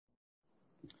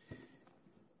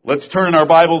Let's turn in our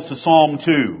Bibles to Psalm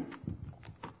 2.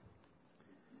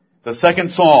 The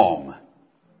second Psalm,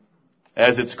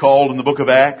 as it's called in the book of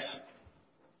Acts.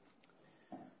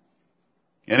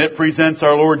 And it presents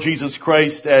our Lord Jesus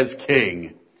Christ as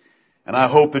King. And I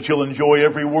hope that you'll enjoy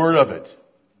every word of it.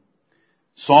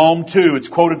 Psalm 2, it's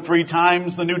quoted 3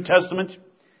 times in the New Testament.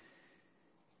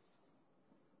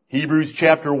 Hebrews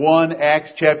chapter 1,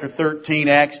 Acts chapter 13,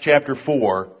 Acts chapter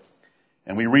 4.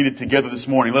 And we read it together this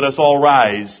morning. Let us all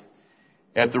rise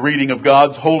at the reading of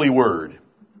God's holy word.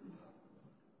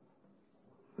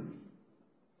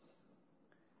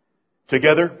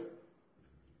 Together.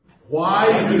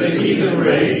 Why do the heathen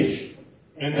rage,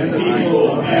 and the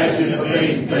people imagine a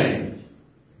vain thing?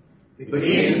 The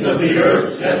kings of the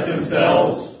earth set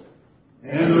themselves,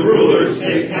 and the rulers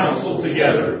take counsel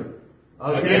together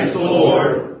against the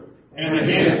Lord and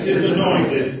against His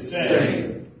anointed, saying,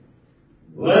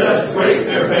 let us break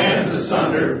their bands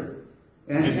asunder,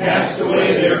 and cast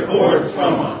away their cords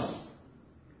from us.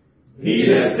 He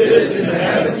that sitteth in the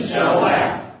heavens shall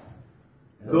laugh.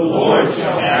 The Lord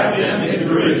shall have them in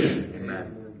derision.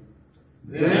 Amen.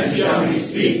 Then shall He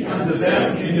speak unto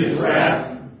them in His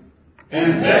wrath,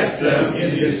 and vex them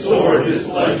in His sore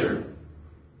displeasure.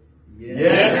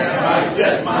 Yet have I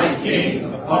set my King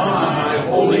upon my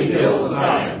holy hill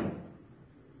Zion.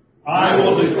 I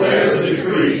will declare the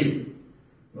decree.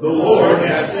 The Lord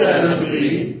hath said unto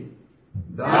thee,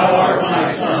 thou art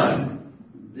my son,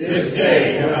 this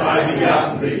day have I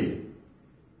begotten thee.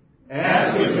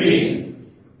 Ask of me,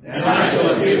 and I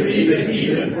shall give thee the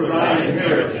heathen for thine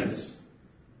inheritance,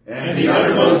 and the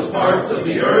uttermost parts of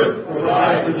the earth for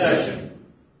thy possession.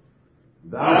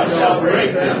 Thou shalt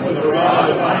break them with a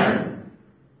rod of iron.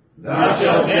 Thou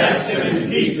shalt dash them in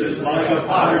pieces like a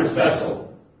potter's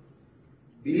vessel.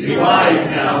 Be wise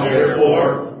now,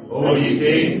 therefore, O ye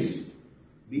kings,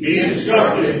 be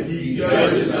instructed, ye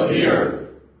judges of the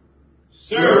earth.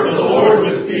 Serve the Lord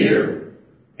with fear,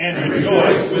 and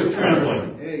rejoice with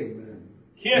trembling. Amen.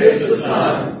 Kiss the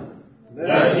Son,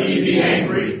 lest He be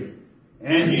angry,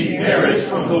 and ye perish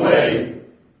from the way,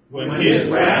 when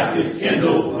His wrath is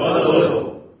kindled but a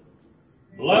little.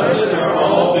 Blessed are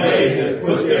all they that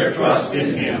put their trust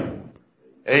in Him.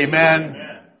 Amen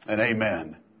and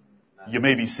amen. You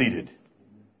may be seated.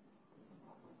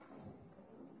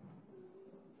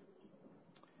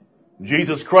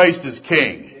 Jesus Christ is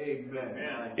King.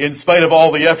 Amen. In spite of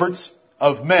all the efforts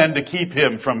of men to keep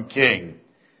Him from King.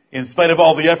 In spite of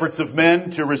all the efforts of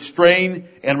men to restrain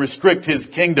and restrict His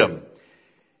kingdom.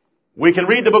 We can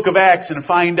read the book of Acts and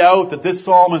find out that this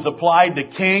psalm is applied to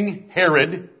King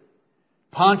Herod,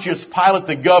 Pontius Pilate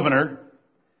the governor,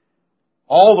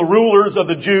 all the rulers of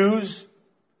the Jews,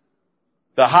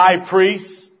 the high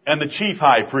priests, and the chief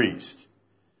high priest.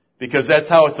 Because that's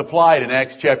how it's applied in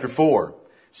Acts chapter 4.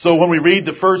 So when we read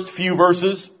the first few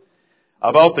verses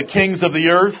about the kings of the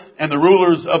earth and the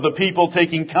rulers of the people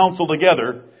taking counsel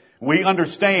together, we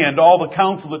understand all the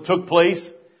counsel that took place,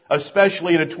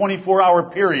 especially in a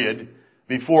 24-hour period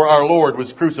before our Lord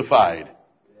was crucified.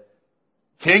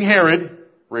 King Herod,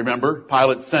 remember,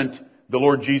 Pilate sent the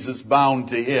Lord Jesus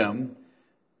bound to him.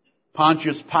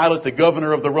 Pontius Pilate, the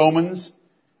governor of the Romans,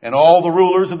 and all the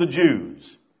rulers of the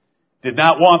Jews did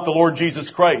not want the Lord Jesus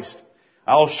Christ.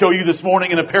 I'll show you this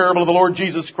morning in a parable of the Lord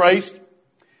Jesus Christ,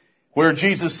 where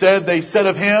Jesus said, they said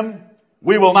of Him,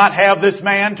 we will not have this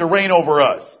man to reign over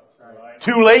us.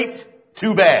 Too late,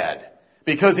 too bad,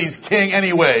 because He's king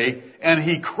anyway, and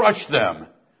He crushed them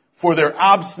for their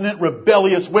obstinate,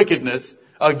 rebellious wickedness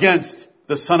against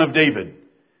the Son of David.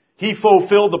 He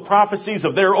fulfilled the prophecies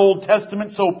of their Old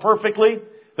Testament so perfectly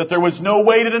that there was no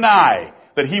way to deny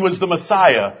that He was the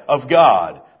Messiah of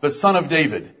God, the Son of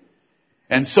David.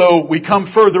 And so we come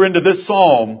further into this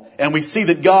psalm and we see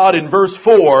that God in verse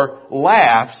 4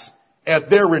 laughs at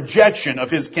their rejection of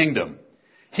His kingdom.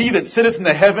 He that sitteth in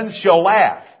the heavens shall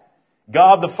laugh.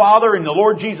 God the Father and the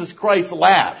Lord Jesus Christ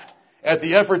laughed at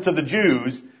the efforts of the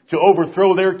Jews to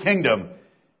overthrow their kingdom.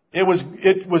 It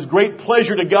was great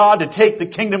pleasure to God to take the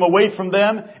kingdom away from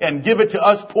them and give it to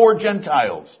us poor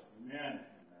Gentiles. Amen.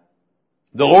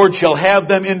 The Lord shall have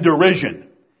them in derision.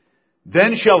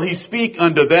 Then shall He speak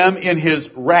unto them in His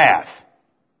wrath.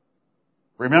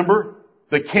 Remember,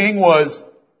 the king was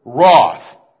wroth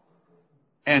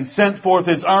and sent forth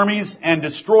his armies and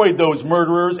destroyed those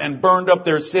murderers and burned up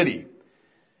their city.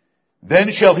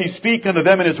 Then shall He speak unto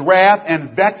them in His wrath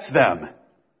and vex them.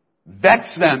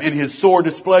 Vex them in His sore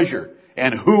displeasure.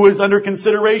 And who is under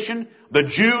consideration? The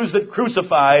Jews that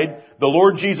crucified the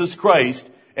Lord Jesus Christ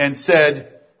and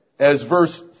said, as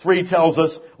verse 3 tells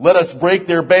us, let us break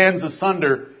their bands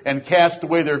asunder and cast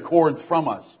away their cords from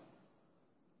us.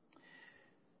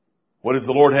 What does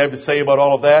the Lord have to say about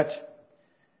all of that?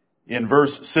 In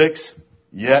verse 6,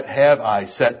 yet have I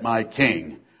set my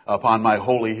king upon my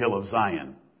holy hill of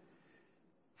Zion.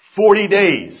 43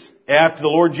 days after the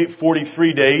Lord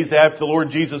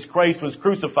Jesus Christ was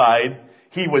crucified,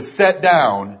 he was set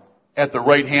down at the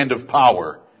right hand of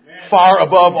power, far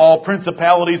above all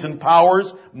principalities and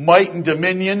powers, might and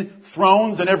dominion,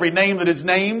 thrones and every name that is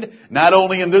named, not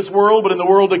only in this world but in the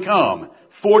world to come.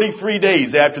 43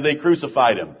 days after they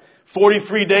crucified him.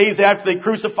 43 days after they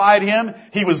crucified him,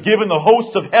 he was given the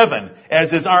hosts of heaven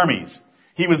as his armies.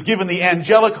 He was given the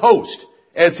angelic host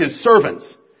as his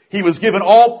servants. He was given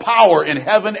all power in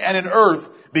heaven and in earth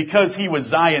because he was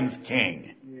Zion's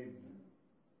king.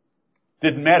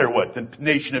 Didn't matter what the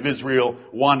nation of Israel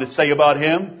wanted to say about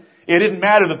him. It didn't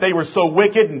matter that they were so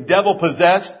wicked and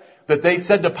devil-possessed that they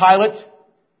said to Pilate,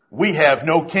 we have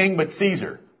no king but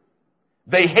Caesar.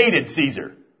 They hated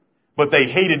Caesar, but they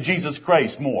hated Jesus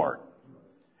Christ more.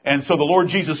 And so the Lord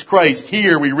Jesus Christ,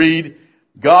 here we read,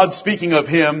 God speaking of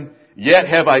him, yet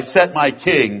have I set my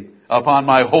king upon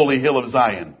my holy hill of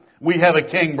Zion. We have a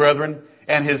king, brethren,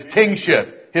 and his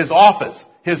kingship, his office,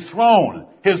 his throne,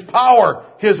 his power,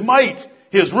 his might,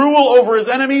 his rule over his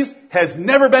enemies has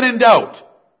never been in doubt.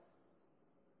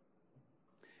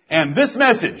 And this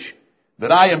message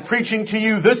that I am preaching to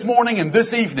you this morning and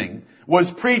this evening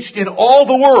was preached in all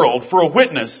the world for a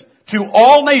witness to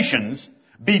all nations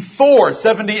before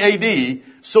 70 AD,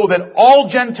 so that all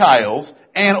Gentiles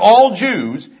and all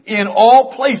Jews in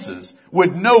all places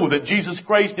would know that Jesus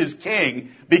Christ is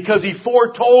King, because he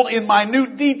foretold in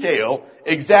minute detail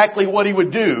exactly what he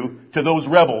would do to those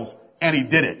rebels, and he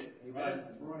did it.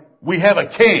 We have a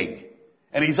King,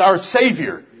 and he's our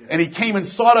Savior, and he came and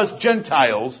sought us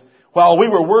Gentiles while we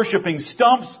were worshiping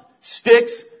stumps,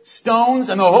 sticks, stones,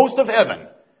 and the host of heaven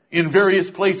in various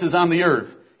places on the earth.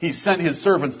 He sent his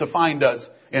servants to find us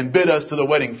and bid us to the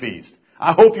wedding feast.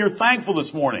 I hope you're thankful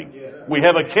this morning. We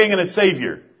have a King and a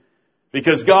Savior,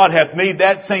 because God hath made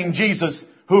that same Jesus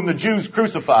whom the Jews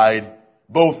crucified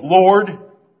both Lord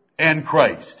and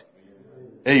Christ.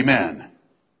 Amen.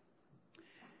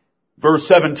 Verse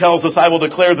 7 tells us, I will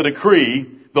declare the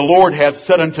decree, the Lord hath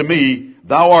said unto me,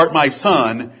 thou art my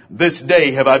son, this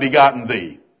day have I begotten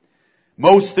thee.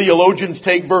 Most theologians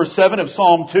take verse 7 of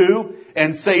Psalm 2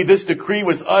 and say this decree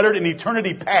was uttered in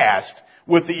eternity past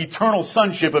with the eternal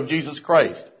sonship of Jesus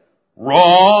Christ.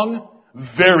 Wrong.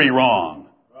 Very wrong.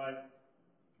 Right.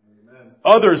 Amen.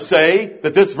 Others say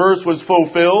that this verse was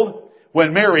fulfilled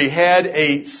when Mary had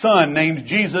a son named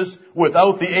Jesus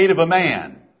without the aid of a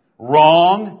man.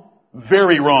 Wrong.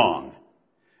 Very wrong.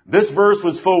 This verse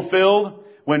was fulfilled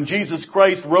when Jesus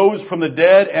Christ rose from the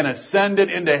dead and ascended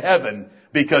into heaven,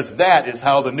 because that is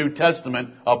how the New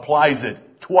Testament applies it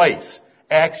twice.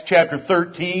 Acts chapter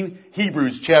 13,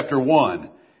 Hebrews chapter 1.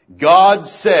 God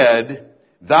said,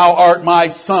 thou art my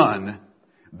son,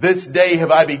 this day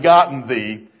have I begotten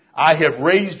thee. I have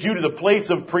raised you to the place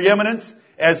of preeminence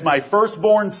as my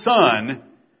firstborn son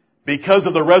because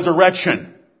of the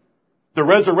resurrection. The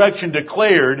resurrection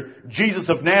declared Jesus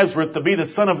of Nazareth to be the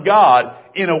Son of God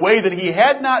in a way that he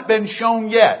had not been shown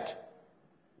yet.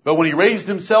 But when he raised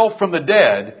himself from the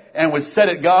dead and was set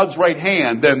at God's right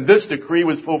hand, then this decree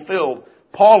was fulfilled.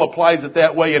 Paul applies it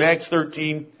that way in Acts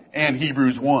 13 and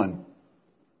Hebrews 1.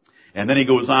 And then he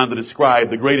goes on to describe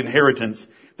the great inheritance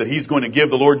that he's going to give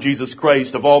the Lord Jesus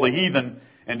Christ of all the heathen.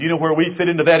 And do you know where we fit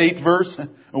into that 8th verse?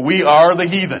 We are the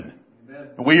heathen. Amen.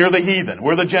 We are the heathen.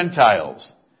 We're the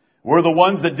Gentiles. We're the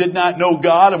ones that did not know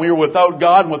God, and we were without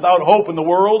God and without hope in the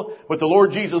world. But the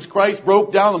Lord Jesus Christ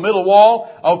broke down the middle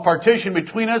wall of partition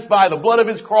between us by the blood of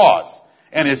his cross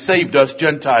and has saved us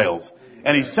Gentiles.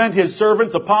 And he sent his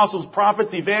servants, apostles,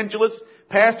 prophets, evangelists,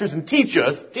 pastors, and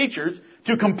teachers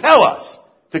to compel us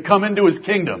to come into his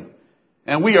kingdom.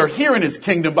 And we are here in his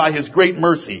kingdom by his great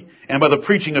mercy and by the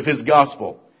preaching of his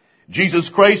gospel. Jesus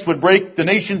Christ would break the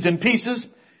nations in pieces,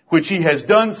 which he has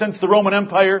done since the Roman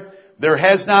Empire. There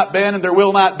has not been and there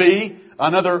will not be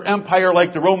another empire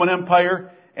like the Roman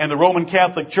Empire and the Roman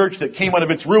Catholic Church that came out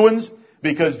of its ruins,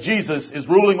 because Jesus is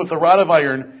ruling with a rod of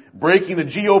iron, breaking the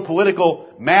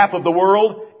geopolitical map of the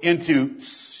world into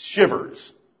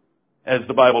shivers, as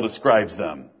the Bible describes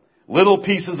them. Little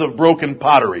pieces of broken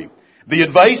pottery. The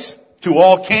advice to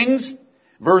all kings,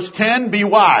 verse 10, be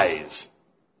wise.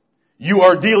 You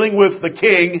are dealing with the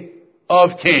King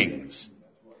of Kings.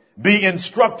 Be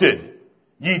instructed,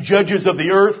 ye judges of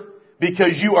the earth,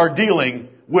 because you are dealing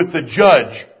with the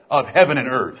judge of heaven and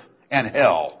earth and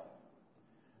hell.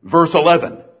 Verse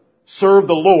 11, serve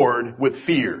the Lord with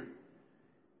fear.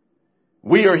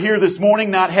 We are here this morning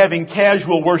not having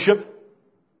casual worship,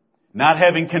 not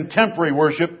having contemporary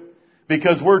worship,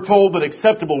 Because we're told that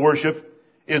acceptable worship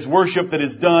is worship that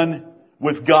is done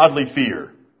with godly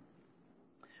fear.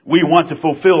 We want to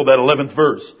fulfill that 11th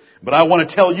verse. But I want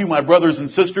to tell you, my brothers and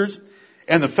sisters,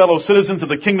 and the fellow citizens of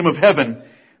the kingdom of heaven,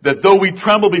 that though we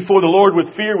tremble before the Lord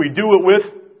with fear, we do it with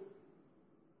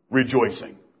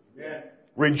rejoicing. Yeah.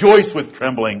 Rejoice with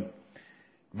trembling.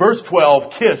 Verse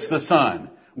 12, kiss the Son.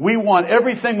 We want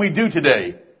everything we do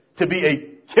today to be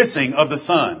a kissing of the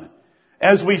Son.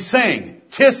 As we sing,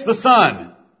 kiss the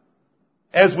Son.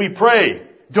 As we pray,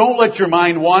 don't let your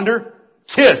mind wander.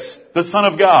 Kiss the Son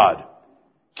of God.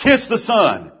 Kiss the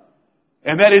Son.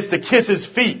 And that is to kiss His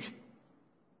feet.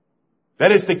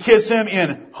 That is to kiss Him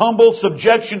in humble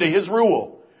subjection to His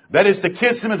rule. That is to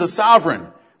kiss Him as a sovereign.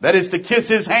 That is to kiss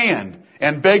His hand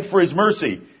and beg for His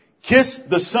mercy. Kiss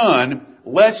the Son,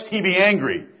 lest He be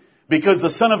angry. Because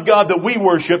the Son of God that we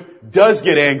worship does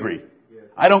get angry.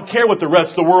 I don't care what the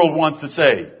rest of the world wants to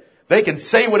say. They can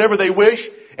say whatever they wish,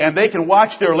 and they can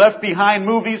watch their Left Behind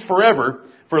movies forever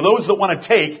for those that want to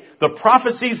take the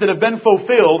prophecies that have been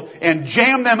fulfilled and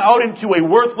jam them out into a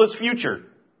worthless future.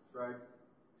 Right.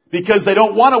 Because they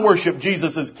don't want to worship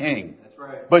Jesus as King. That's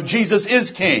right. But Jesus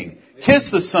is King. Kiss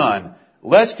the Son,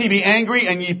 lest He be angry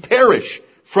and ye perish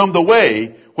from the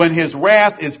way when His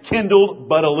wrath is kindled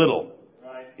but a little.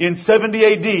 Right. In 70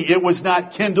 AD, it was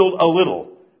not kindled a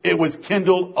little. It was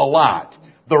kindled a lot.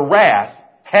 The wrath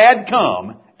had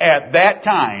come at that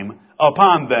time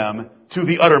upon them to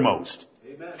the uttermost.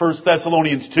 1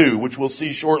 Thessalonians 2, which we'll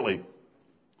see shortly.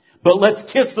 But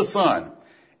let's kiss the Son.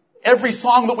 Every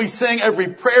song that we sing,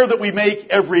 every prayer that we make,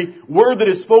 every word that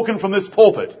is spoken from this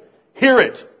pulpit, hear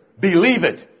it, believe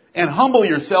it, and humble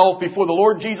yourself before the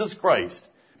Lord Jesus Christ,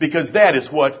 because that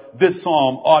is what this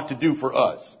psalm ought to do for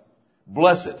us.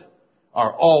 Blessed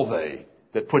are all they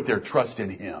that put their trust in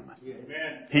Him.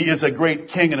 Amen. He is a great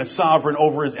king and a sovereign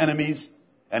over His enemies,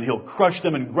 and He'll crush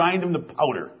them and grind them to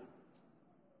powder.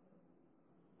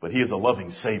 But He is a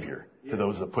loving Savior to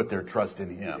those that put their trust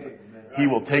in Him. He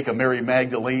will take a Mary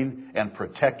Magdalene and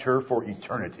protect her for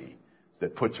eternity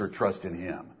that puts her trust in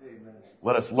Him.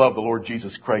 Let us love the Lord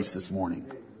Jesus Christ this morning.